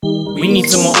We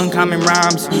need some more uncommon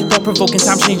rhymes, thought-provoking,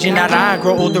 time changing that I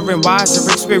grow older and wiser,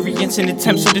 experiencing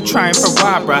attempts to try and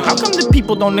pariah, bruh. How come the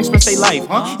people don't express their life,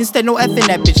 huh? Instead, no effing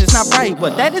that bitch, it's not right,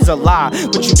 but that is a lie.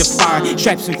 What you define,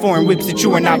 straps and foreign whips that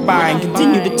you are not buying.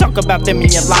 Continue to talk about them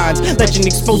in your lines, legend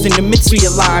exposing the myths we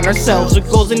align ourselves with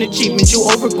goals and achievements. You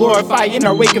over-glorify in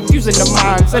our way, confusing the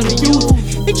minds and the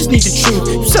youth. They just need the truth.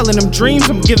 You selling them dreams,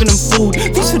 I'm giving them food.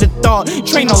 Feast for the thought,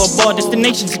 train all aboard,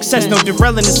 destination success, no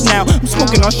derailing us now. I'm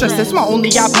smoking on stress, that's my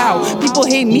only out. People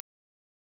hate me,